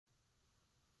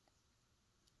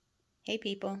Hey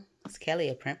people, it's Kelly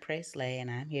of Print Pray Slay,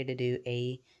 and I'm here to do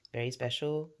a very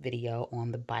special video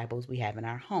on the Bibles we have in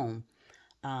our home.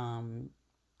 I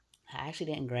actually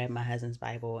didn't grab my husband's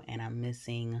Bible, and I'm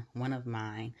missing one of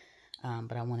mine,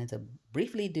 but I wanted to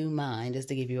briefly do mine just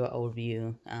to give you an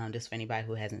overview, just for anybody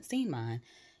who hasn't seen mine,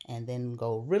 and then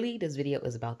this video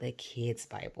is about the kids'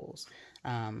 Bibles.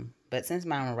 But since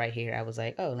mine were right here, I was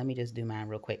like, oh, let me just do mine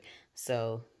real quick.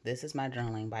 So this is my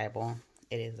journaling Bible.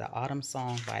 It is the Autumn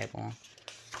Song Bible.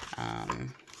 Let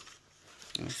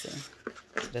me see.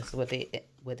 This is what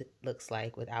it looks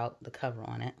like without the cover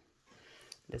on it.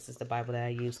 This is the Bible that I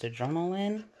use to journal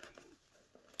in.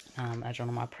 I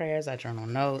journal my prayers. I journal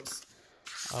notes,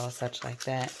 all such like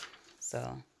that.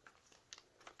 So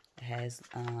it has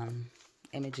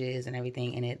images and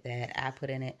everything in it that I put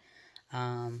in it.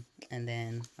 And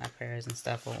then my prayers and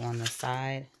stuff are on the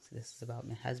side. So this is about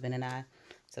my husband and I.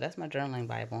 So that's my journaling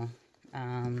Bible.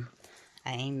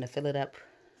 I aim to fill it up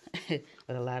with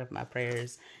a lot of my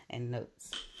prayers and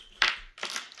notes.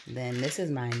 Then this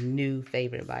is my new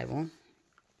favorite Bible.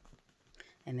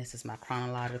 And this is my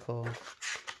chronological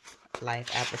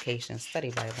life application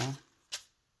study Bible.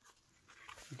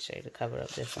 Let me show you the cover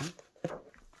of this one.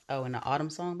 Oh, and the Autumn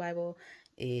Song Bible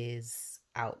is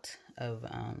out of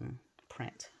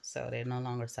print. So they're no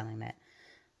longer selling that.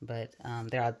 But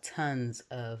there are tons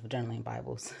of journaling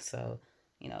Bibles. So,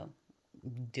 you know,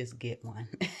 just get one.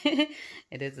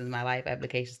 And this is my life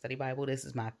application study Bible. This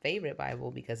is my favorite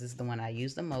Bible because this is the one I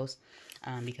use the most,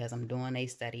 because I'm doing a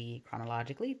study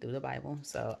chronologically through the Bible.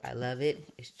 So I love it.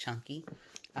 It's chunky.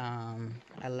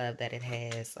 I love that it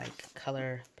has like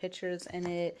color pictures in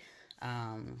it,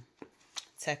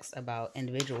 text about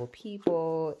individual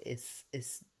people. It's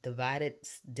divided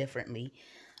differently,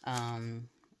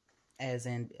 as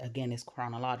in, again, it's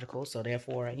chronological, so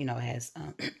therefore, you know, it has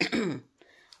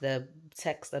the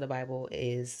text of the Bible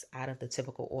is out of the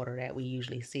typical order that we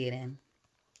usually see it in,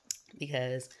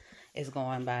 because it's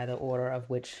going by the order of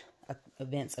which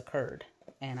events occurred.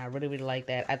 And I really, really like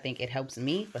that. I think it helps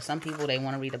me. For some people, they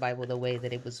want to read the Bible the way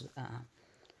that it was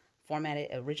formatted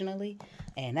originally,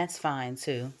 and that's fine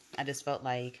too. I just felt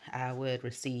like I would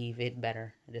receive it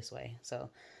better this way. So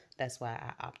that's why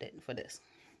I opted for this.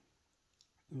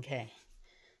 Okay.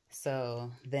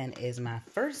 So then is my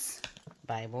first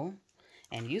Bible,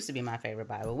 and used to be my favorite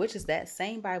Bible, which is that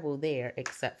same Bible there,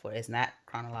 except for it's not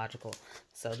chronological.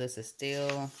 So this is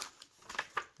still,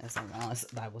 that's a long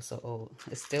Bible, so old.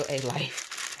 It's still a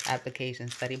life application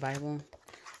study Bible.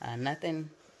 Nothing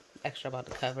extra about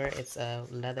the cover. It's a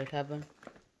leather cover.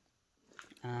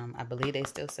 I believe they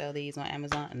still sell these on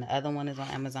Amazon, and the other one is on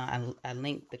Amazon. I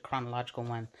linked the chronological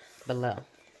one below.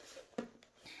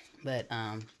 But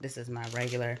this is my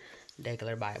regular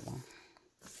Bible.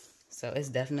 So it's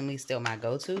definitely still my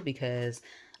go-to because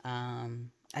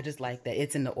I just like that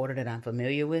it's in the order that I'm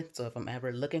familiar with. So if I'm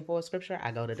ever looking for a scripture,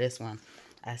 I go to this one.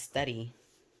 I study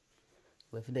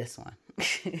with this one.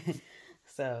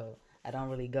 So I don't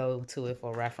really go to it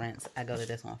for reference. I go to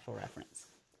this one for reference.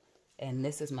 And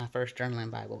this is my first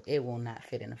journaling Bible. It will not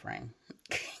fit in the frame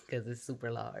because it's super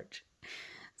large.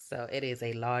 So it is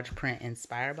a large print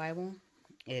inspired Bible.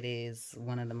 It is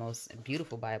one of the most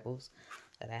beautiful Bibles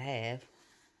that I have.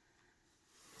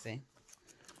 See?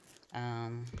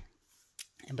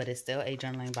 But it's still a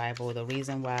journaling Bible. The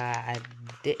reason why I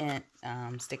didn't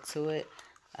stick to it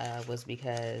was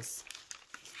because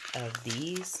of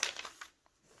these.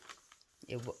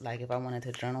 Like if I wanted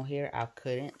to journal here, I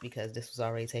couldn't because this was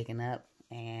already taken up,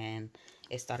 and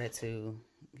it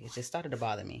just started to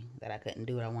bother me that I couldn't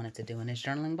do what I wanted to do in this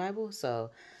journaling Bible.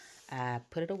 So I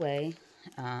put it away.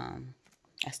 I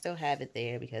still have it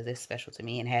there because it's special to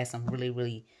me and has some really,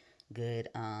 really good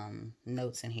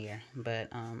notes in here. But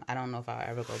I don't know if I'll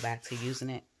ever go back to using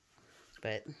it,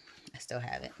 but I still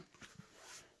have it.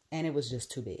 And it was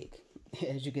just too big.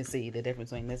 As you can see, the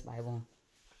difference between this Bible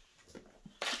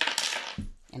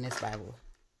and this Bible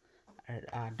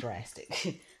are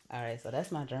drastic. All right, so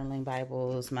that's my journaling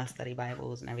Bibles, my study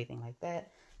Bibles, and everything like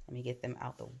that. Let me get them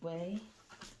out the way.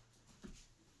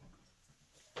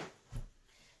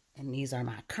 And these are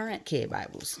my current kid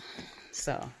Bibles.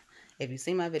 So if you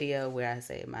see my video where I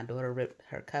say my daughter ripped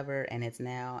her cover and it's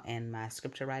now in my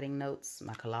scripture writing notes,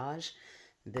 my collage,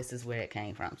 this is where it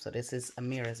came from. So this is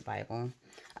Amira's Bible.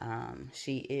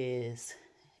 She is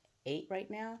 8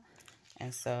 right now.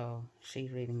 And so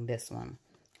she's reading this one.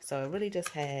 So it really just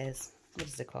has, what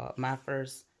is it called? My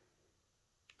first,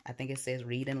 I think it says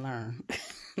Read and Learn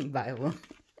Bible.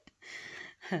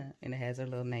 And it has her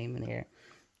little name in there.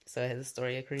 So it has a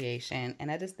story of creation.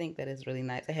 And I just think that it's really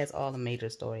nice. It has all the major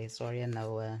stories. Story of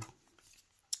Noah,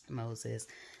 Moses.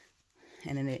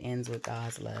 And then it ends with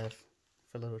God's love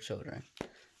for little children.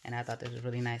 And I thought this was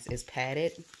really nice. It's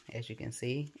padded, as you can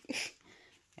see. It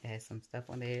has some stuff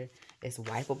on there. It's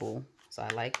wipeable, so I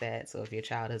like that. So if your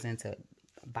child is into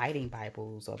biting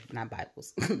Bibles, or not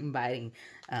Bibles, biting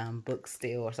books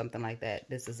still or something like that,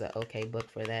 this is a okay book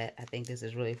for that. I think this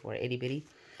is really for itty bitty.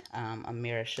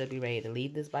 Amira should be ready to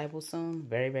leave this Bible soon.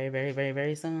 Very, very, very, very,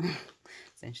 very soon.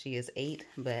 Since she is 8,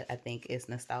 but I think it's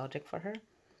nostalgic for her.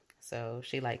 So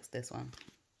she likes this one.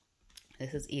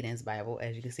 This is Eden's Bible.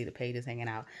 As you can see, the pages hanging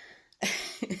out.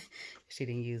 She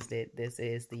didn't use it. This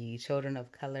is the Children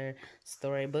of Color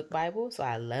Storybook Bible. So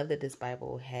I love that this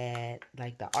Bible had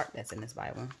like the art that's in this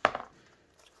Bible.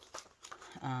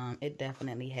 It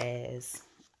definitely has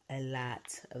a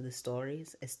lot of the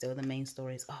stories. It's still the main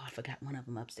stories. Oh, I forgot one of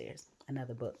them upstairs.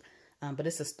 Another book. But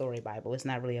it's a story Bible. It's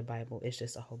not really a Bible. It's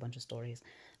just a whole bunch of stories.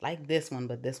 Like this one,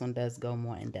 but this one does go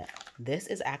more in depth. This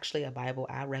is actually a Bible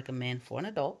I recommend for an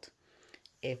adult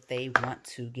if they want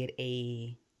to get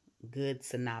a good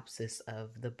synopsis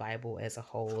of the Bible as a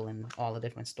whole and all the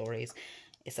different stories.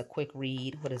 It's a quick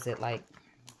read. What is it, like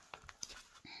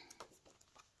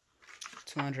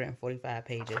 245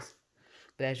 pages?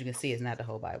 But as you can see, it's not the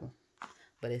whole Bible.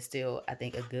 But it's still, I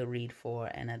think, a good read for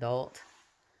an adult,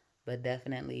 but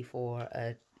definitely for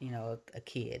a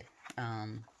kid.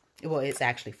 Well, it's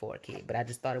actually for a kid, but I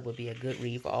just thought it would be a good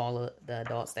read for all of the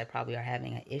adults that probably are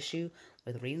having an issue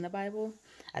with reading the Bible.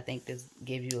 I think this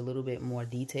gives you a little bit more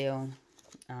detail.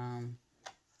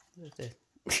 What is this?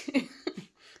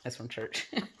 That's from church.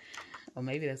 Or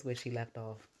maybe that's where she left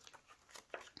off.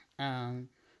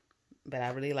 But I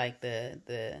really like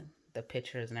the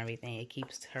pictures and everything. It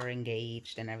keeps her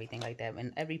engaged and everything like that.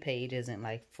 And every page isn't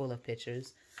like full of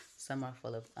pictures. Some are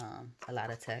full of a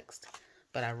lot of text.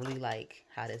 But I really like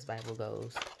how this Bible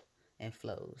goes and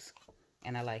flows.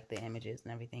 And I like the images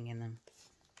and everything in them.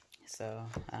 So,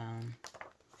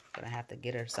 but I have to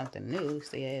get her something new.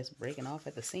 So, yeah, it's breaking off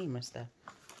at the seam and stuff.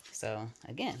 So,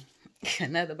 again,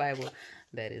 another Bible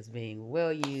that is being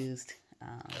well used.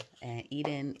 And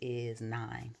Eden is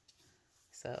 9.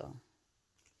 So,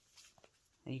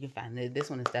 you can find it. This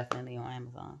one is definitely on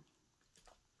Amazon.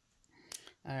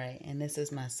 All right, and this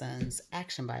is my son's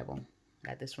Action Bible.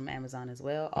 Got this from Amazon as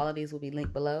well. All of these will be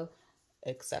linked below,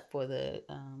 except for the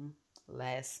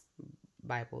last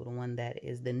Bible, the one that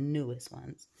is the newest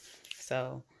ones.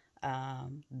 So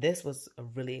this was a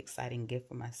really exciting gift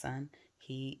for my son.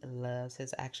 He loves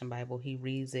his Action Bible. He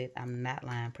reads it, I'm not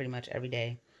lying, pretty much every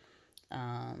day.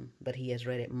 But he has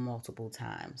read it multiple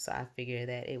times. So I figured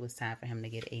that it was time for him to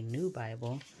get a new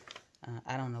Bible.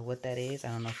 I don't know what that is. I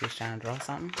don't know if he's trying to draw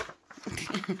something.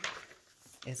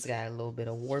 It's got a little bit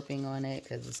of warping on it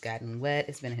because it's gotten wet.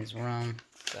 It's been in his room.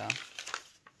 So,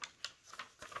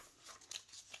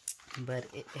 but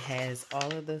it has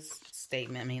all of the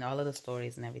all of the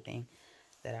stories and everything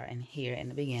that are in here in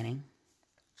the beginning.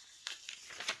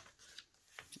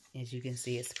 As you can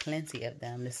see, it's plenty of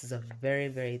them. This is a very,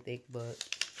 very thick book.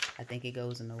 I think it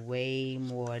goes into way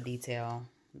more detail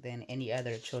than any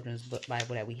other children's book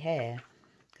Bible that we have,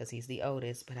 because he's the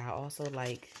oldest. But I also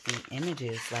like the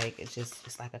images. Like,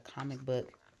 it's like a comic book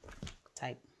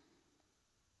type.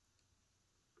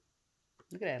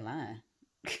 Look at that line.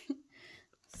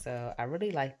 So I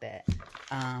really like that.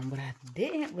 What I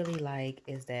didn't really like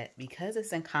is that because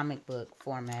it's in comic book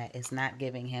format, it's not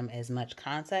giving him as much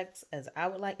context as I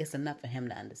would like. It's enough for him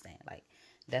to understand. Like,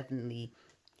 definitely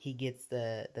he gets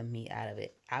the meat out of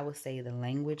it. I would say the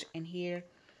language in here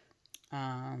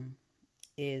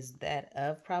is that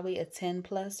of probably a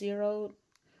 10-plus-year-old.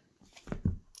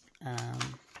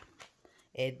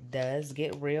 It does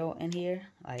get real in here.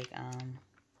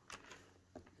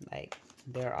 Like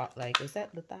there are, like, is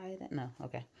that the thigh? No,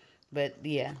 okay. But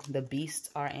yeah, the beasts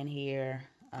are in here.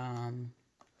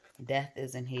 Death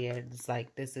is in here. It's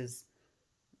like, this is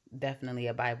definitely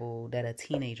a Bible that a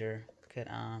teenager could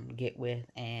get with,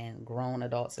 and grown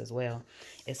adults as well.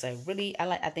 It's a really,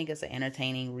 I think it's an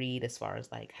entertaining read as far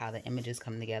as like how the images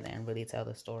come together and really tell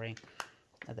the story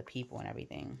of the people and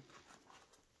everything.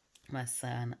 My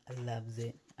son loves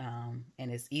it.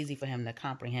 And it's easy for him to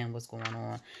comprehend what's going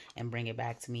on and bring it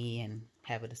back to me and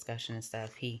have a discussion and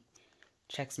stuff. He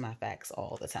checks my facts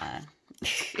all the time.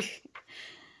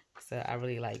 So I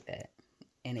really like that.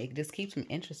 And it just keeps me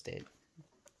interested.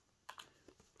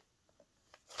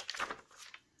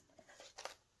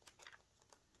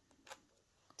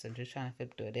 So I'm just trying to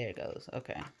flip through it. There it goes.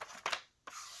 Okay.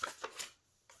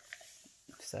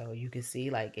 So you can see,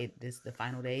 like, the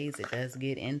final days, it does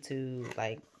get into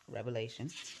like Revelation.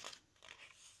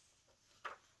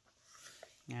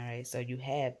 All right, so you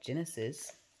have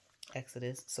Genesis,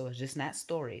 Exodus. So it's just not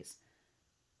stories.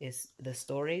 It's the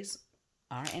stories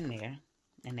are in there,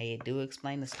 And they do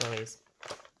explain the stories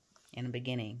in the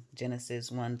beginning. Genesis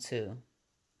 1-2.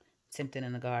 Tempted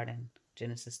in the garden.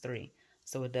 Genesis 3.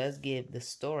 So it does give the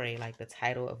story, like the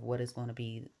title of what is going to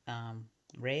be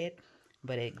read,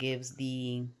 but it gives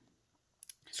the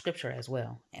scripture as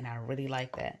well. And I really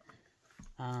like that.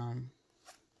 And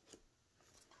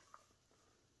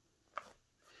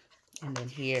then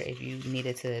here, if you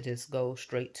needed to just go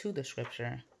straight to the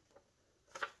scripture,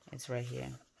 it's right here.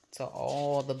 So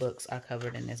all the books are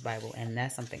covered in this Bible. And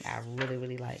that's something I really,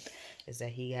 really like, is that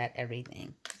he got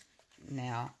everything.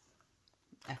 Now,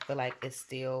 I feel like it's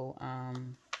still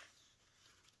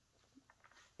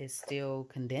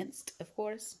condensed, of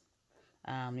course.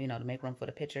 You know, to make room for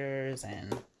the pictures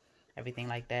and everything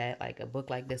like that. Like a book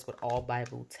like this with all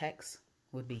Bible text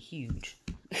would be huge.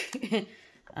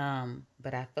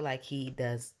 But I feel like he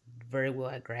does very well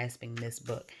at grasping this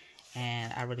book,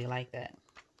 and I really like that.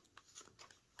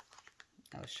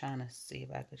 I was trying to see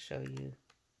if I could show you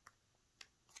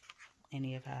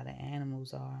any of how the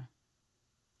animals are.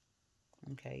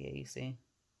 Okay, yeah, you see.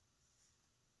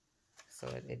 So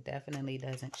it definitely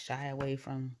doesn't shy away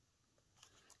from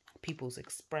people's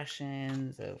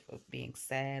expressions of being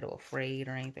sad or afraid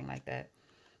or anything like that.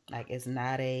 Like, it's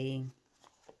not a,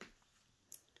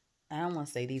 I don't want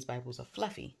to say these Bibles are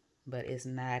fluffy, but it's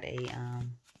not a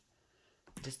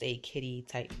just a kiddie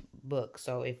type book.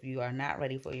 So if you are not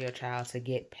ready for your child to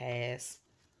get past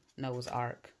Noah's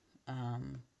Ark,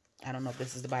 I don't know if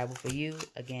this is the Bible for you.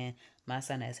 Again, my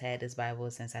son has had this Bible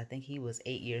since I think he was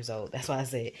 8 years old. That's why I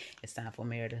said it's time for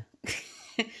Mary to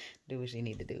do what she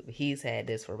need to do. But he's had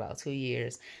this for about 2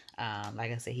 years.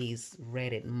 Like I said, he's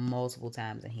read it multiple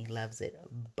times and he loves it.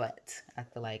 But I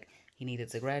feel like he needed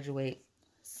to graduate.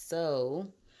 So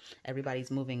everybody's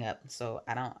moving up. So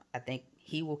I think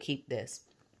he will keep this.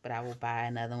 But I will buy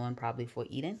another one probably for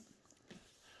Eden.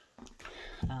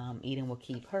 Eden will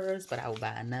keep hers, but I will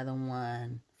buy another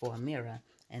one for Amira,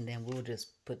 and then we'll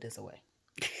just put this away.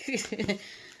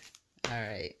 All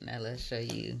right, now let's show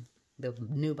you the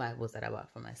new Bibles that I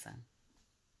bought for my son.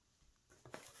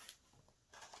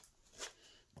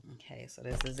 Okay, so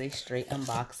this is a straight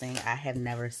unboxing. I have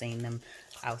never seen them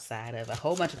outside of a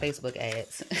whole bunch of Facebook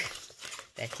ads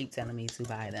that keep telling me to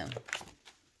buy them.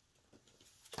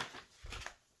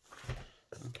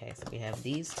 Okay, so we have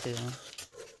these two.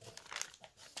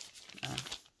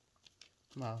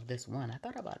 Well, this one. I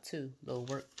thought about two little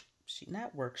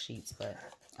not worksheets, but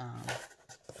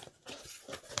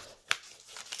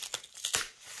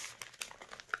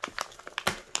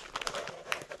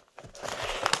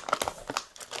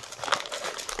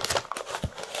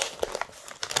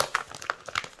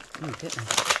oh goodness.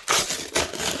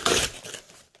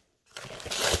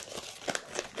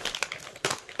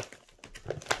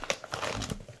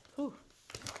 Whew.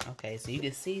 Okay, so you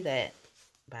can see that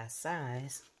by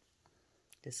size,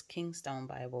 this Kingstone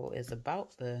Bible is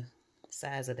about the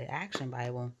size of the Action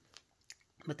Bible,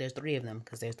 but there's 3 of them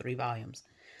because there's 3 volumes.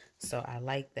 So I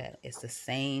like that. It's the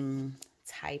same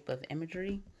type of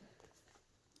imagery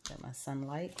that my son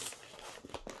likes.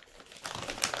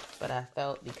 But I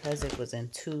felt because it was in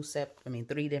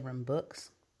 3 different books,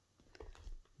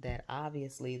 that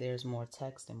obviously there's more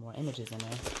text and more images in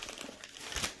there.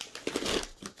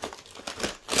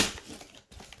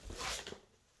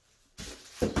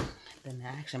 Than the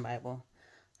Action Bible.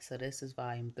 So this is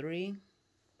volume 3.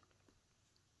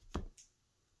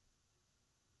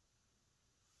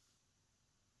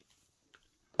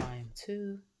 Volume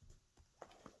 2.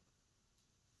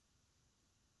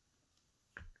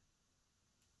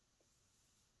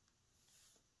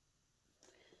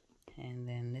 And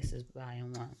then this is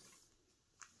volume 1.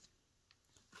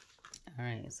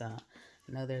 Alright, so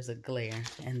I know there's a glare.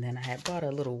 And then I had bought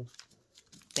a little,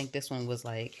 I think this one was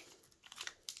like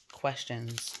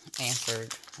questions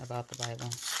answered about the Bible.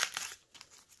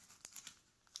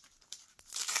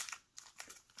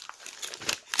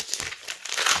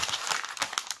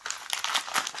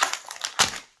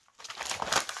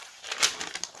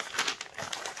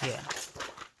 Yeah.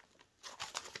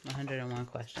 101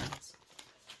 questions.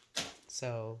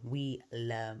 So we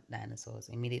love dinosaurs.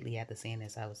 Immediately after seeing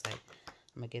this, I was like,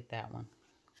 I'm going to get that one.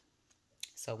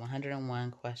 So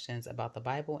 101 questions about the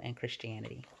Bible and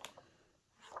Christianity.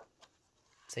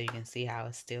 So you can see how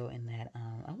it's still in that.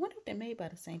 I wonder if they're made by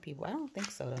the same people. I don't think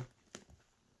so, though.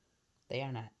 They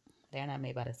are not. They are not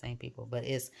made by the same people. But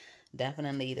it's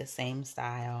definitely the same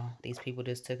style. These people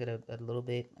just took it a little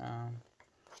bit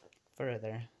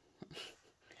further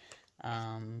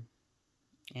in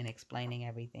explaining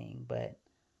everything. But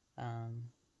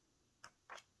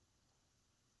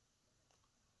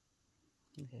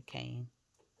look at Cain.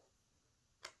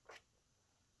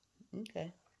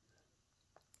 Okay.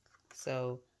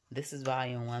 So this is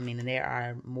volume 1, meaning there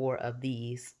are more of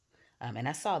these. And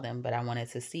I saw them, but I wanted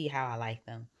to see how I like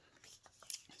them.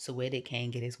 So where did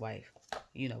Cain get his wife?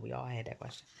 You know, we all had that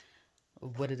question.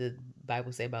 What did the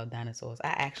Bible say about dinosaurs? I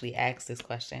actually asked this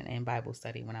question in Bible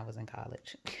study when I was in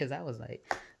college, because I was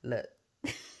like, look,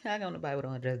 how come the Bible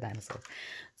don't address dinosaurs?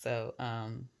 So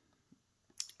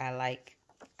I like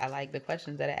the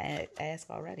questions that I asked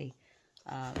already.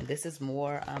 This is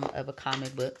more of a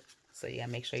comic book, so you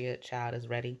gotta make sure your child is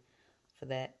ready for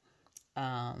that.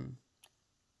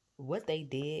 What they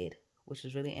did, which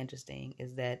is really interesting,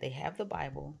 is that they have the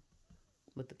Bible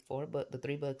with the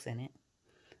 3 books in it,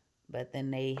 but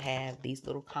then they have these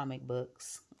little comic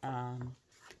books, and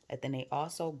then they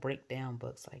also break down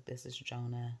books like this is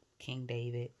Jonah, King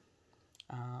David.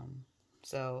 And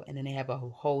then they have a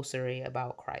whole series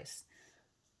about Christ.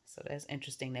 So that's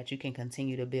interesting that you can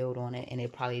continue to build on it, and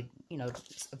it probably,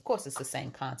 of course it's the same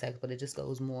context, but it just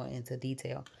goes more into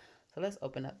detail. So let's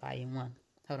open up volume 1.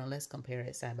 Hold on, let's compare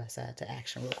it side by side to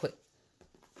Action real quick.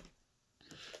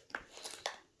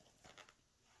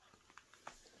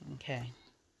 Okay.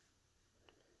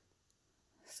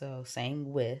 So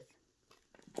same width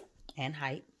and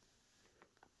height.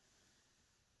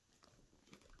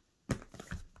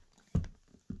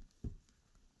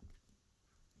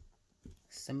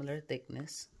 Similar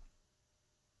thickness.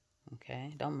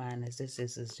 Okay, don't mind this. This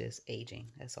is just aging.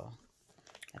 That's all.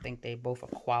 I think they both are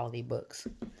quality books.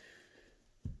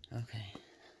 Okay,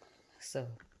 so,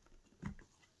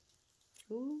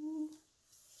 ooh,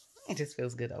 it just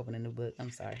feels good to open a new book. I'm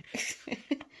sorry.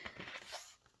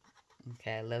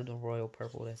 Okay, I love the royal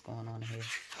purple that's going on here.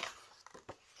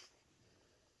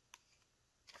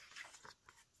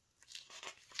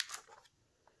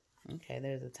 Okay,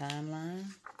 there's a timeline.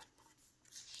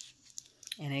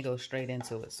 And it goes straight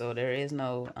into it. So there is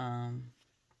no,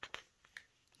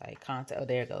 like content. Oh,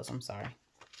 there it goes. I'm sorry.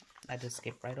 I just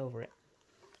skipped right over it.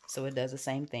 So it does the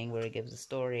same thing where it gives the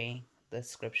story, the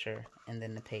scripture, and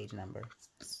then the page number.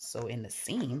 So in the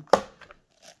scene,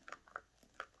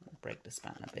 break the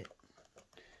spine a bit.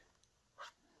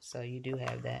 So you do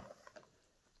have that.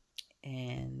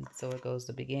 And so it goes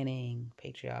the beginning,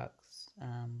 patriarchs,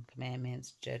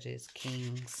 commandments, judges,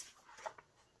 kings.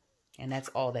 And that's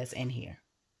all that's in here.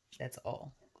 That's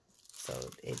all. So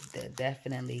it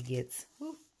definitely gets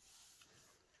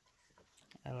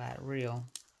a lot real.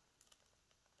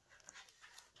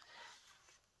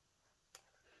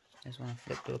 I just want to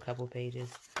flip through a couple pages.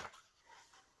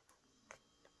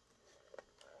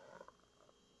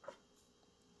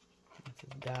 This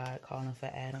is God calling for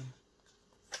Adam.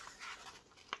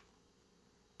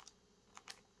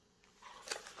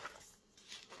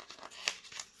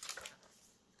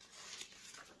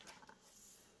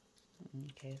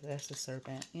 Okay, so that's the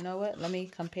serpent. You know what? Let me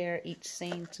compare each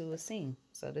scene to a scene.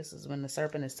 So this is when the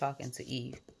serpent is talking to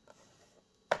Eve.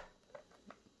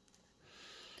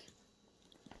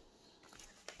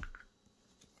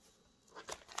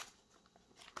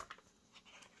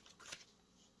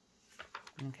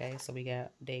 Okay, so we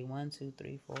got day 1, 2,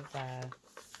 3, 4, 5.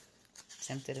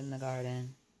 Tempted in the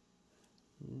garden.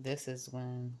 This is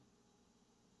when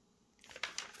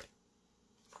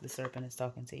the serpent is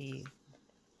talking to Eve.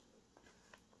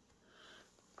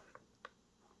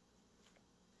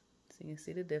 So you can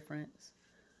see the difference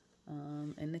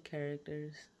in the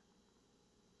characters.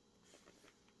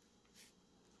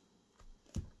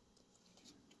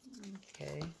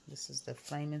 Okay, this is the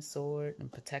flaming sword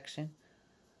and protection.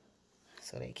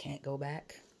 So they can't go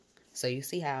back. So you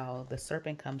see how the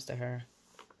serpent comes to her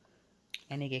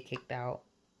and they get kicked out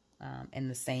in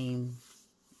the same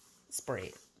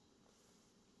spread.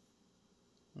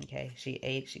 Okay,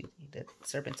 the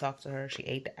serpent talked to her, she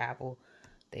ate the apple,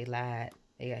 they lied,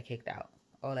 they got kicked out.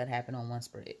 All that happened on one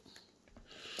spread.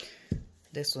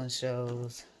 This one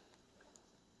shows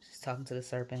she's talking to the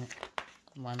serpent,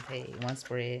 one page, one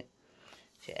spread.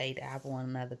 She ate the apple on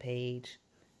another page.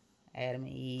 Adam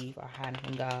and Eve are hiding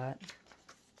from God.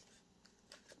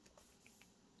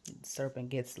 The serpent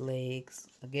gets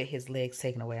his legs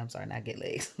taken away. I'm sorry, not get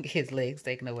legs. Get his legs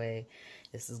taken away.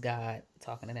 This is God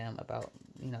talking to them about,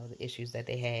 the issues that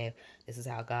they have. This is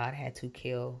how God had to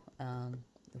kill,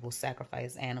 will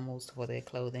sacrifice animals for their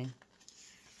clothing.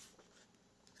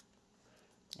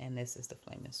 And this is the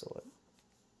flaming sword.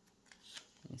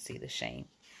 You see the shame.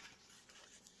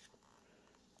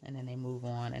 And then they move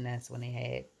on, and that's when they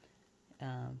had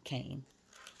Cain.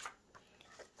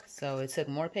 So it took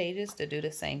more pages to do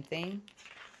the same thing.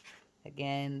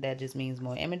 Again, that just means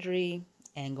more imagery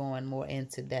and going more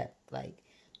into depth. Like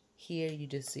here you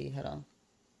just see, hold on.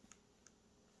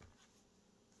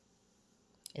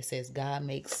 It says God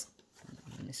makes,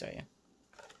 let me show you.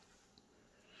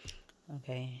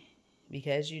 Okay.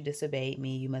 Because you disobeyed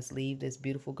me, you must leave this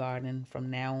beautiful garden. From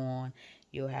now on,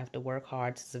 you'll have to work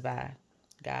hard to survive.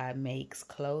 God makes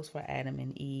clothes for Adam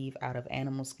and Eve out of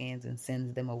animal skins and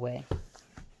sends them away.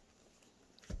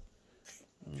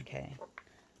 Okay.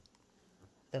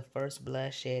 The first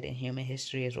bloodshed in human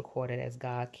history is recorded as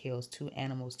God kills 2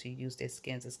 animals to use their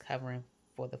skins as covering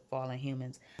for the fallen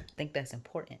humans. I think that's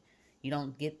important. You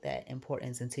don't get that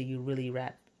importance until you really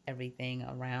wrap everything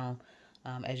around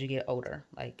as you get older,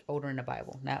 like older in the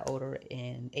Bible, not older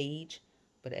in age,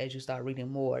 but as you start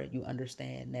reading more, you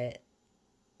understand that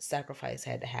sacrifice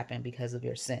had to happen because of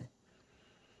your sin.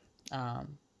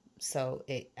 So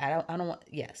I don't want,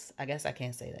 yes, I guess I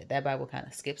can say that. That Bible kind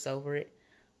of skips over it,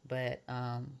 but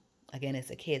again, it's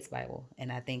a kid's Bible,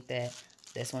 and I think that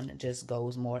this one just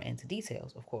goes more into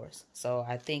details, of course. So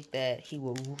I think that he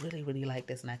will really, really like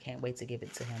this, and I can't wait to give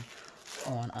it to him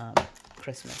on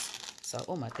Christmas. So,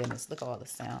 oh my goodness, look at all the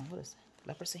sound. What is that?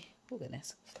 Leprosy? Oh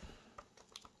goodness.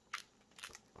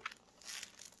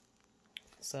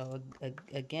 So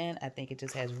again, I think it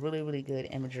just has really, really good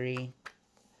imagery.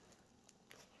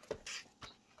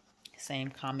 Same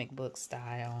comic book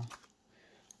style.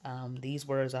 These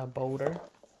words are bolder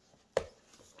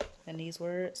than these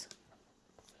words.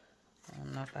 I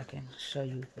don't know if I can show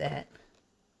you that.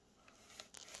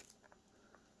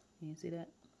 Can you see that?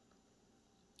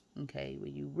 Okay, well,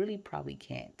 you really probably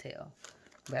can't tell.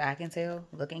 But I can tell,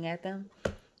 looking at them,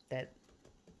 that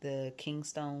the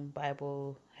Kingstone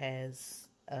Bible has,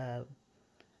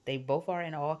 they both are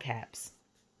in all caps,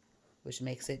 which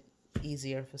makes it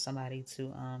easier for somebody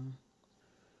to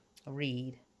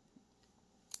read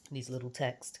these little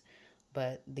text.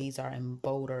 But these are in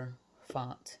bolder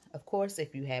font. Of course,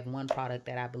 if you have one product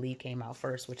that I believe came out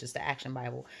first, which is the Action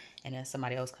Bible, and then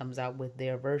somebody else comes out with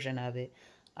their version of it,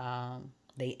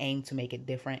 they aim to make it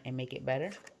different and make it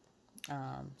better.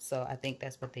 So I think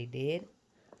that's what they did.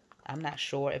 I'm not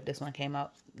sure if this one came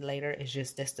out later. It's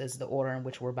just this is the order in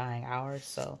which we're buying ours.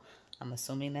 So I'm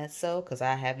assuming that's so, because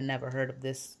I have never heard of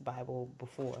this Bible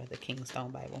before, the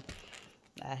Kingstone Bible.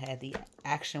 I had the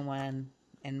Action one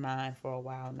in mind for a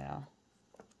while now.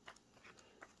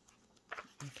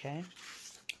 Okay.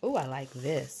 Oh, I like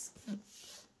this.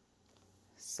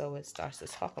 So it starts to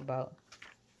talk about,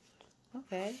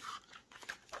 okay,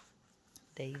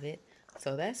 David.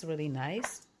 So that's really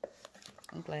nice.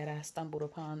 I'm glad I stumbled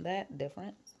upon that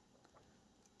difference.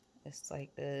 It's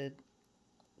like the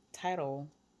title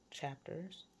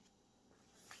chapters.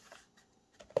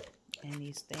 And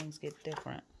these things get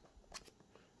different.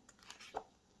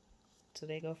 So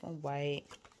they go from white.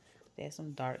 There's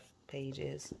some dark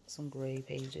pages, some gray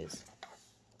pages.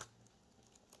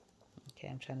 Okay,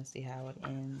 I'm trying to see how it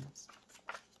ends.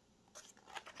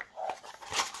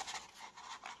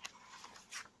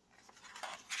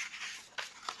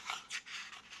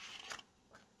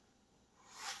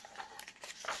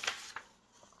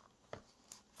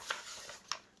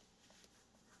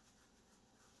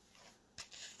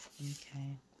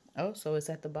 Okay. Oh, so it's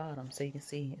at the bottom. So you can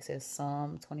see it says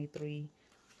Psalm 23,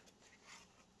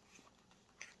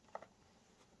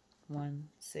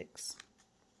 1:6.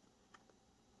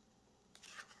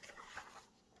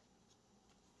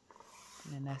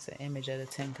 And that's an image of the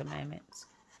 10 Commandments.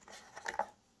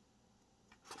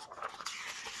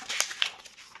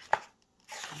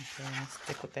 Okay, let's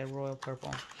stick with that royal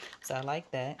purple. So I like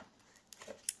that.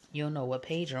 You'll know what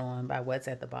page you're on by what's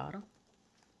at the bottom.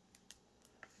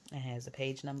 It has the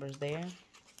page numbers there.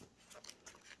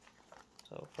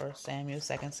 So 1 Samuel,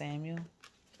 2 Samuel,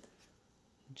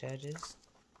 Judges,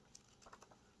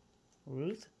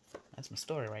 Ruth. That's my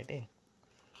story right there.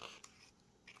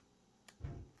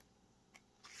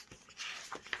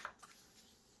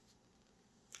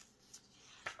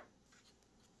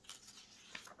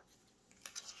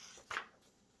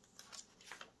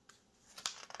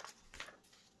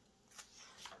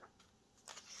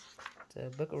 The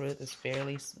book of Ruth is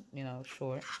fairly,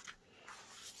 short.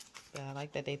 But I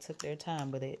like that they took their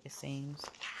time with it, it seems.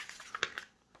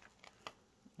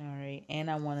 Alright,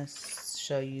 and I want to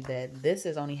show you that this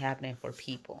is only happening for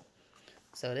people.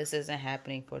 So this isn't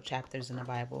happening for chapters in the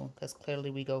Bible, because clearly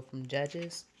we go from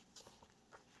Judges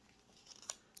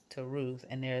to Ruth,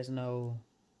 and there's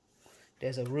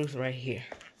a Ruth right here.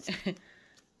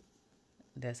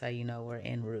 That's how you know we're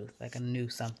in Ruth, like a new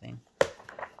something.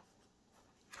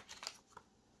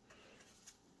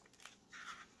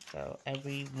 So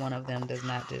every one of them does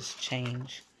not just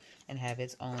change and have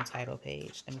its own title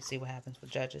page. Let me see what happens with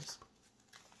Judges.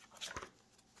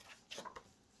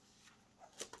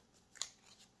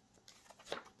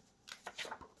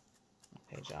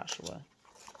 Okay, Joshua.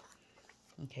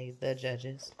 Okay, the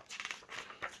Judges.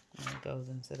 And it goes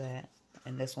into that.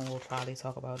 And this one we'll probably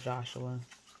talk about Joshua.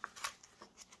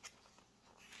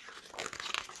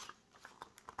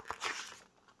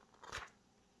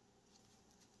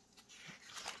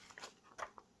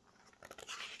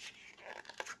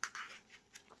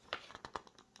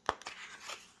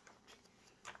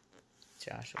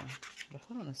 But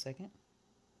hold on a second.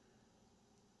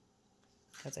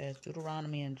 Because there's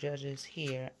Deuteronomy and Judges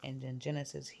here, and then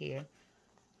Genesis here.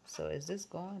 So is this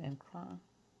going in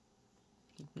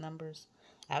Numbers?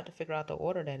 I have to figure out the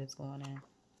order that it's going in.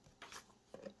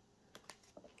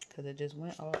 Because it just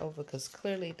went all over. Because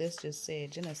clearly this just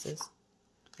said Genesis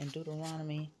and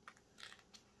Deuteronomy.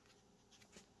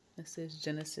 This is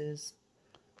Genesis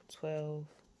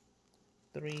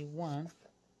 12:3:1.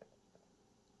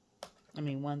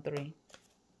 1:3.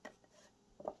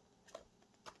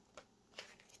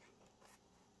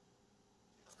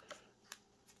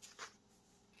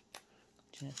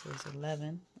 Genesis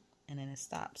 11, and then it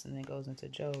stops, and then it goes into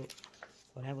Job.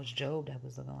 Well, that was Job that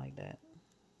was looking like that.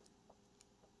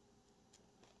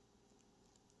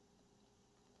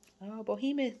 Oh,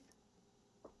 Behemoth.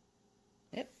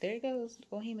 Yep, there it goes,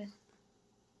 Behemoth.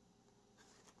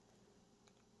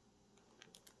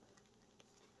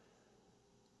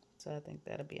 So I think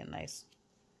that'll be a nice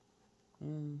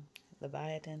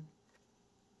Leviathan.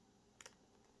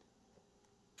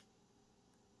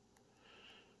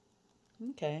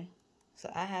 Okay,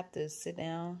 so I have to sit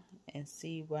down and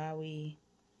see why we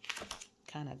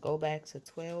kind of go back to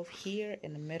 12 here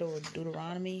in the middle of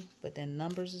Deuteronomy, but then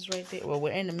Numbers is right there. Well,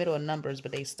 we're in the middle of Numbers,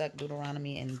 but they stuck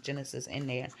Deuteronomy and Genesis in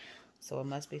there. So it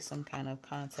must be some kind of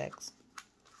context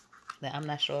that I'm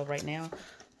not sure of right now,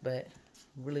 but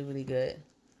really, really good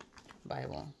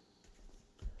Bible.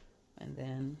 And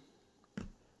then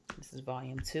this is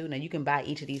volume 2. Now you can buy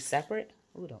each of these separate.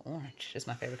 Ooh, the orange is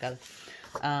my favorite color.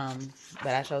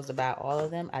 But I chose to buy all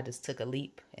of them. I just took a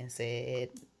leap and said,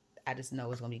 I just know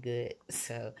it's gonna be good.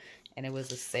 So, and it was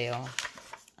a sale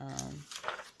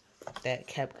that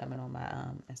kept coming on my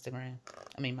Instagram.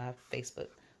 My Facebook.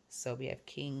 So we have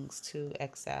Kings 2,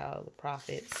 Exile, the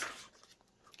Prophets,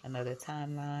 another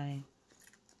timeline,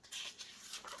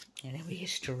 and then we get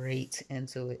straight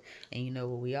into it. And you know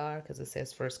where we are because it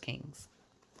says First Kings.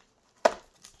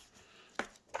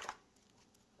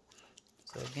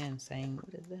 So again, saying,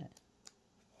 what is that?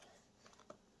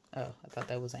 Oh, I thought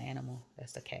that was an animal.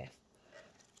 That's the calf.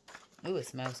 Ooh, it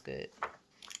smells good.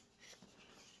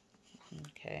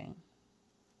 Okay.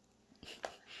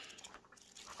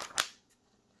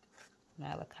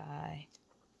 Malachi.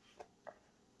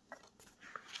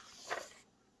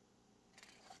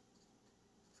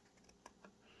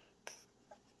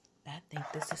 I think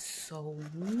this is so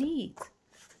neat.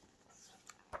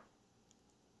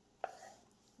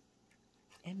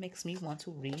 It makes me want to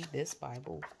read this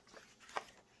Bible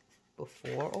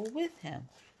before or with him.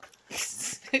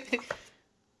 It's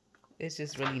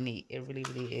just really neat. It really,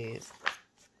 really is.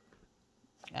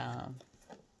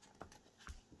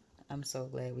 I'm so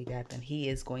glad we got them. He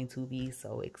is going to be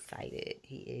so excited.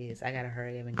 He is. I gotta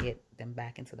hurry up and get them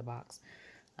back into the box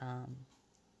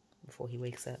before he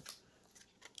wakes up,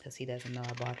 because he doesn't know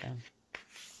I bought them.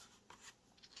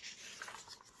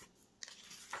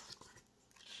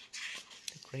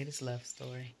 The greatest love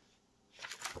story.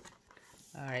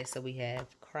 All right, so we have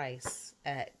Christ,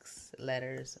 Acts,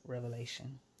 Letters,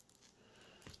 Revelation.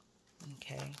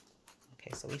 Okay,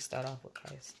 so we start off with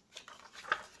Christ.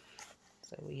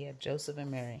 So we have Joseph and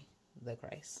Mary, the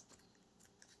Christ.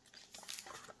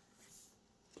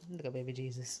 Look at baby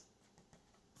Jesus.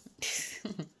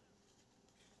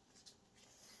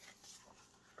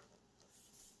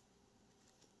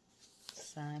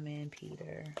 Simon,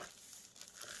 Peter.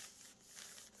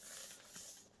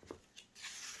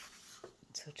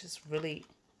 So just really,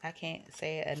 I can't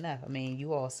say it enough.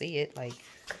 You all see it, like,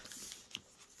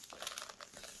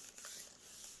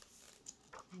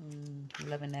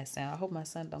 loving that sound. I hope my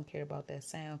son don't care about that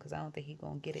sound, because I don't think he's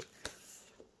gonna get it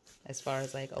as far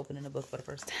as like opening the book for the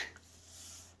first time.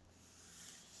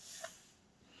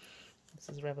 This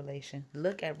is Revelation.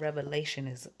 Look at Revelation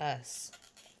as us.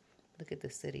 Look at the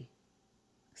city.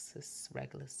 It's this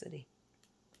regular city.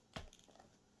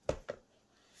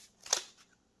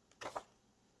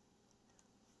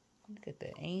 Look at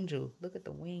the angel. Look at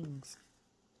the wings.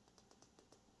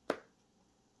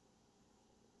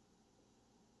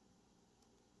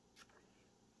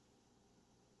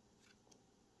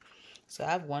 So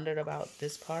I've wondered about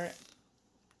this part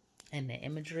and the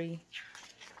imagery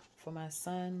for my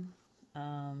son.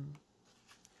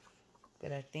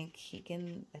 But I think he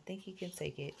can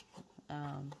take it.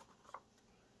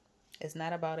 It's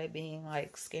not about it being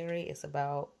like scary. It's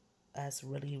about us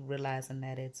really realizing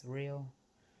that it's real.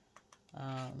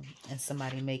 and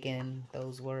somebody making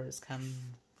those words come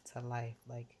to life.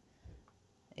 Like,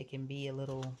 it can be a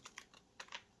little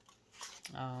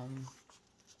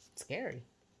scary.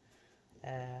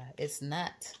 It's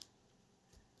not.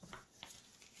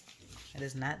 It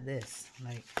is not this.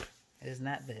 Like, it is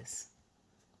not this.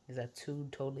 These are two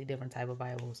totally different type of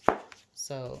Bibles.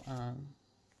 So,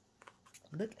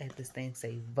 look at this thing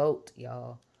say vote,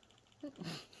 y'all.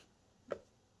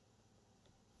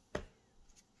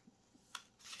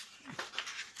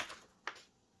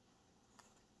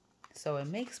 So it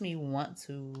makes me want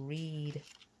to read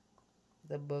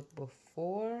the book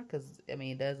before, because, I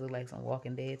mean, it does look like some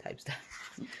Walking Dead type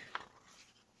stuff.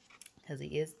 Because he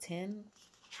is 10.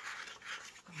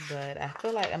 But I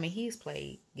feel like, I mean, he's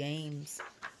played games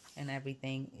and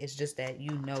everything. It's just that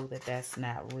you know that that's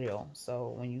not real.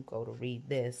 So when you go to read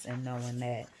this and knowing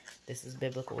that this is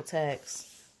biblical text,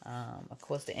 of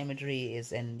course the imagery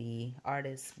is in the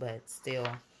artist, but still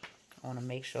I want to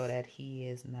make sure that he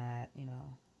is not, you know,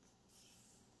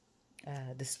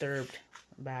 disturbed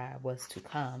by what's to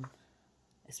come,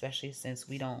 especially since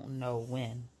we don't know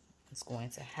when it's going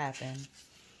to happen.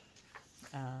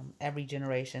 Every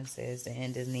generation says the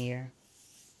end is near,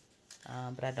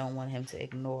 but I don't want him to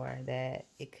ignore that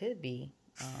it could be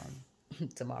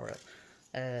tomorrow.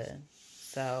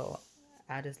 So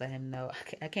I just let him know.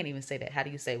 I can't even say that. How do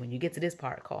you say, when you get to this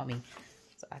part, call me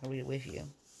so I can read it with you?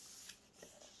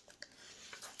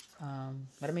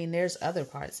 But I mean, there's other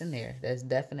parts in there. There's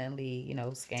definitely, you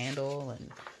know, scandal and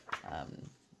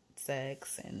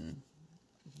sex and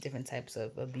different types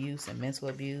of abuse and mental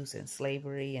abuse and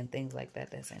slavery and things like that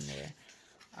that's in there.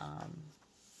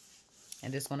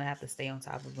 And just going to have to stay on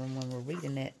top of them when we're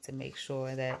reading it to make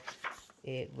sure that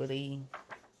it really,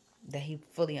 that he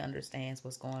fully understands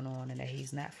what's going on and that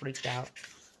he's not freaked out.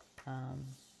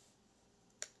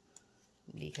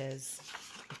 Because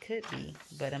it could be.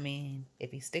 But I mean,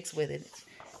 if he sticks with it,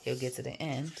 he'll get to the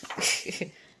end,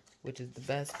 which is the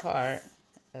best part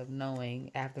of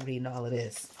knowing after reading all of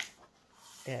this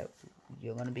that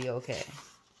you're going to be okay.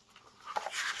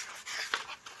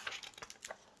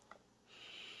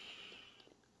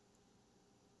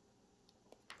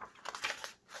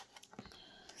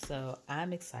 So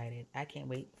I'm excited. I can't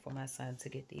wait for my son to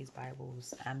get these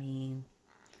Bibles. I mean,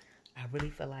 I really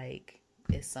feel like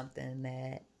it's something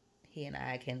that he and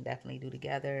I can definitely do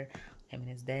together. Him and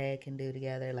his dad can do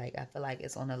together. Like, I feel like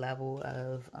it's on the level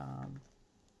of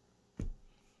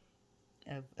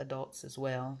adults as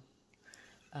well.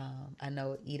 I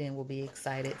know Eden will be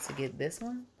excited to get this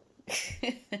one.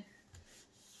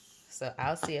 So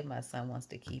I'll see if my son wants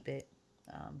to keep it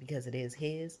because it is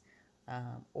his,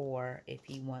 or if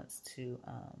he wants to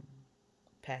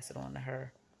pass it on to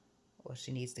her, or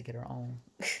she needs to get her own.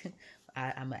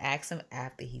 I'm going to ask him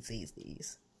after he sees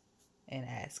these and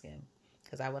ask him,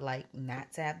 because I would like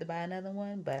not to have to buy another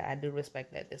one, but I do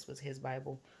respect that this was his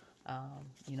Bible.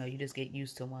 You know, you just get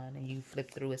used to one and you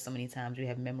flip through it so many times. You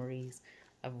have memories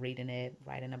of reading it,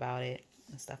 writing about it,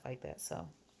 and stuff like that. So,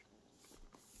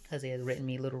 because he has written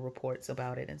me little reports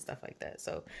about it and stuff like that.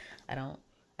 So, I don't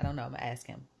know. I'm gonna ask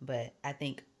him, but I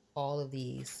think all of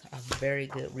these are very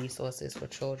good resources for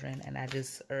children, and I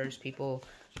just urge people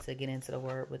to get into the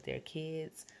Word with their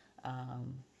kids.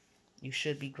 You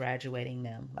should be graduating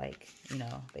them. Like, you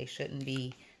know, they shouldn't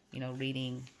be, you know,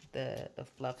 reading the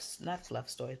not fluff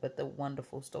stories, but the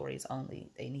wonderful stories only.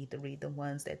 They need to read the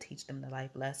ones that teach them the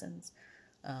life lessons.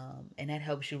 And that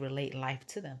helps you relate life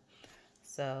to them.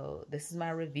 So this is my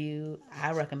review.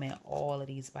 I recommend all of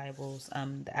these Bibles.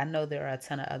 I know there are a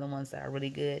ton of other ones that are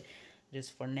really good.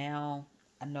 Just for now,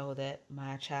 I know that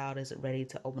my child isn't ready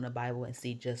to open a Bible and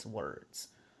see just words.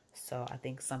 So I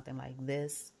think something like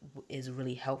this is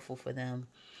really helpful for them.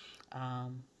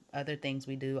 Other things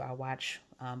we do, I watch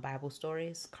Bible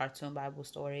stories, cartoon Bible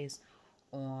stories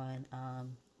on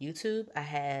YouTube. I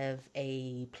have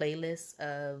a playlist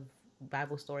of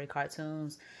Bible story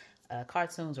cartoons.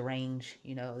 Cartoons range,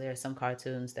 you know, there are some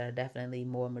cartoons that are definitely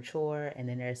more mature, and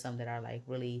then there are some that are like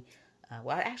really,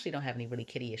 well, I actually don't have any really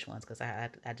kiddie-ish ones because I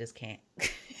just can't.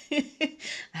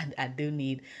 I do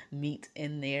need meat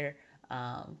in there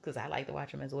because I like to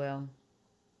watch them as well.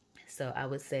 So I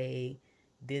would say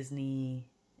Disney,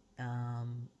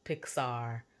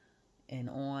 Pixar, and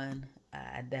on.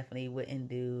 I definitely wouldn't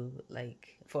do,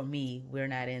 like, for me, we're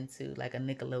not into like a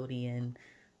Nickelodeon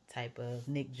type of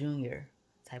Nick Jr.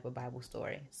 type of Bible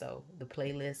story. So the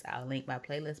playlist, I'll link my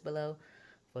playlist below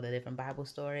for the different Bible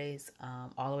stories,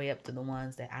 all the way up to the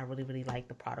ones that I really, really like,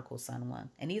 the Prodigal Son one.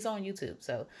 And these are on YouTube.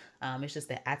 So it's just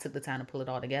that I took the time to pull it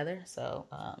all together. So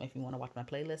if you want to watch my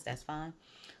playlist, that's fine.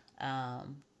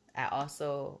 I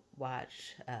also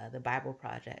watch the Bible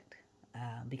Project.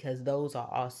 because those are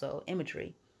also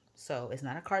imagery. So it's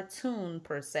not a cartoon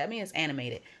per se. I mean, it's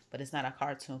animated, but it's not a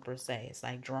cartoon per se. It's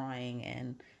like drawing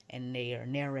and they are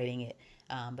narrating it.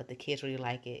 But the kids really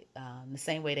like it. The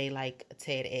same way they like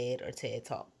TED Ed or TED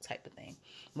Talk type of thing.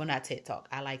 Well, not TED Talk.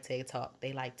 I like TED Talk.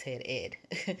 They like TED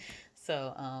Ed.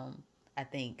 So I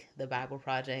think the Bible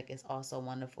Project is also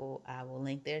wonderful. I will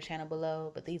link their channel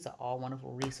below. But these are all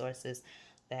wonderful resources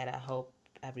that I hope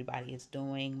everybody is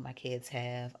doing. My kids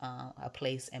have a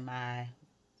place in my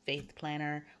faith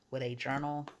planner with a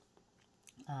journal,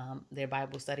 their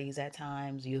Bible studies at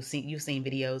times. You've seen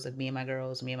videos of me and my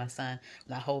girls, me and my son.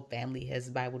 My whole family has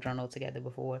Bible journal together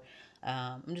before.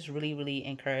 I'm just really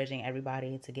encouraging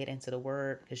everybody to get into the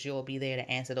Word, because you'll be there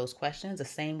to answer those questions the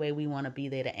same way we want to be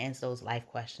there to answer those life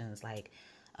questions. Like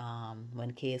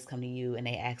when kids come to you and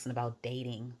they asking about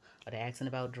dating, or they're asking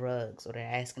about drugs, or they're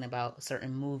asking about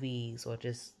certain movies, or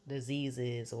just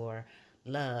diseases, or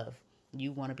love.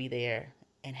 You want to be there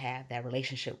and have that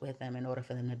relationship with them in order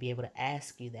for them to be able to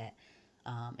ask you that.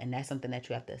 And that's something that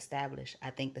you have to establish.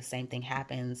 I think the same thing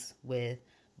happens with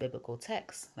biblical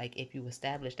texts. Like if you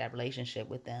establish that relationship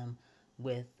with them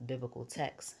with biblical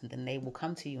texts, then they will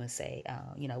come to you and say,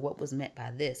 what was meant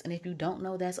by this? And if you don't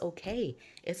know, that's okay.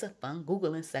 It's a fun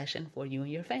Googling session for you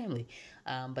and your family.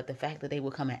 But the fact that they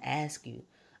will come and ask you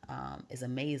is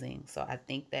amazing. So I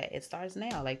think that it starts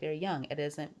now. Like they're young. It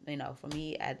isn't, for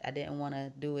me, I didn't want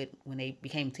to do it when they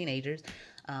became teenagers.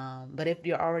 But if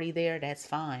you're already there, that's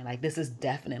fine. Like this is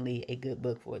definitely a good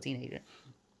book for a teenager.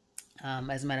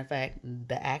 As a matter of fact,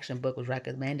 the action book was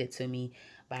recommended to me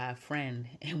by a friend,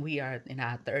 and we are in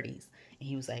our 30s. And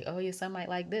he was like, oh, your son might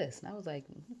like this. And I was like,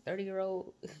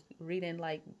 30-year-old reading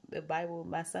like the Bible.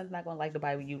 My son's not going to like the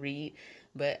Bible you read,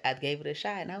 but I gave it a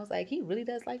shot. And I was like, he really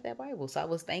does like that Bible. So I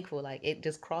was thankful. Like it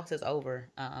just crosses over.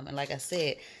 And like I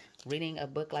said, reading a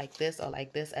book like this or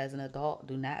like this as an adult,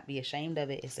 do not be ashamed of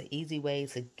it. It's an easy way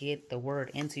to get the word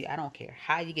into you. I don't care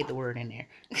how you get the word in there.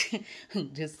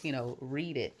 Just,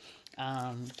 read it.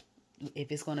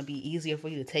 If it's going to be easier for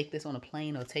you to take this on a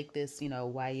plane, or take this,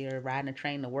 while you're riding a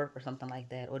train to work or something like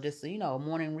that, or just, a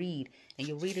morning read, and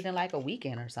you read it in like a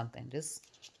weekend or something. Just,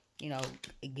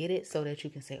 get it so that you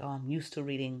can say, oh, I'm used to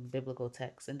reading biblical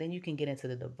texts. And then you can get into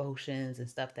the devotions and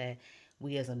stuff that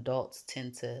we as adults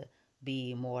tend to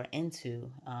be more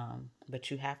into.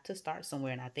 But you have to start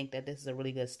somewhere. And I think that this is a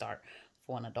really good start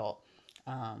for an adult.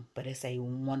 But it's a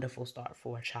wonderful start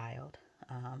for a child.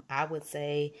 I would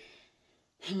say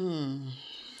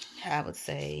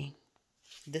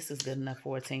this is good enough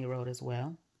for a 10-year-old as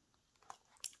well.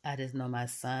 I just know my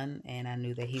son, and I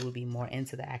knew that he would be more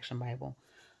into the Action Bible.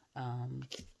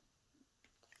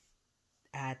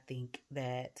 I think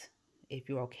that if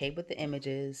you're okay with the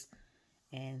images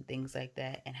and things like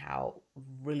that, and how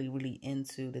really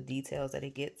into the details that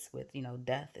it gets with,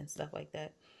 death and stuff like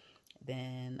that,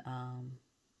 then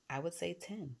I would say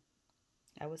 10.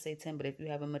 I would say 10, but if you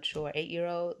have a mature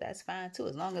 8-year-old, that's fine too.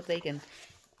 As long as they can,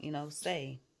 as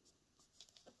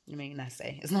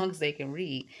long as they can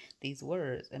read these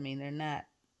words. I mean, they're not,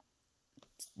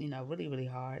 really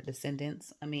hard.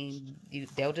 Descendants,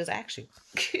 they'll just ask you,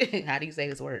 how do you say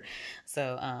this word?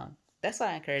 So, that's what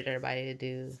I encourage everybody to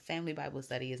do. Family Bible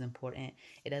study is important.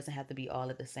 It doesn't have to be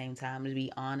all at the same time. To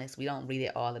be honest, we don't read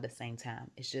it all at the same time.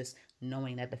 It's just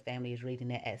knowing that the family is reading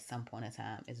it at some point in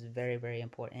time is very, very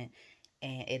important.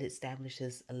 And it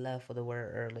establishes a love for the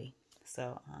word early.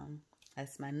 So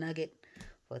that's my nugget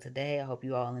for today. I hope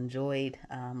you all enjoyed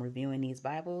reviewing these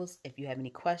Bibles. If you have any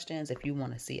questions, if you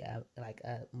want to see a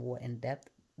more in-depth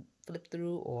flip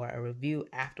through or a review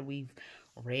after we've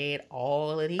read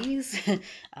all of these,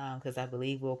 because I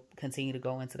believe we'll continue to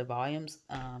go into the volumes.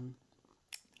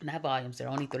 Not volumes, there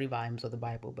are only 3 volumes of the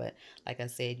Bible, but like I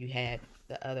said, you had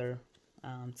the other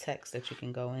text that you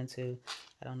can go into.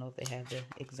 I don't know if they have the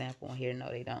example on here. No,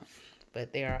 they don't.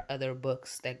 But there are other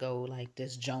books that go like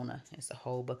this. Jonah. It's a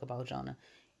whole book about Jonah.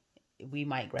 We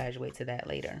might graduate to that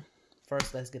later.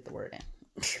 First, let's get the word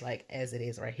in, like as it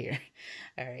is right here.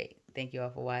 All right. Thank you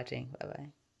all for watching.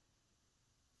 Bye-bye.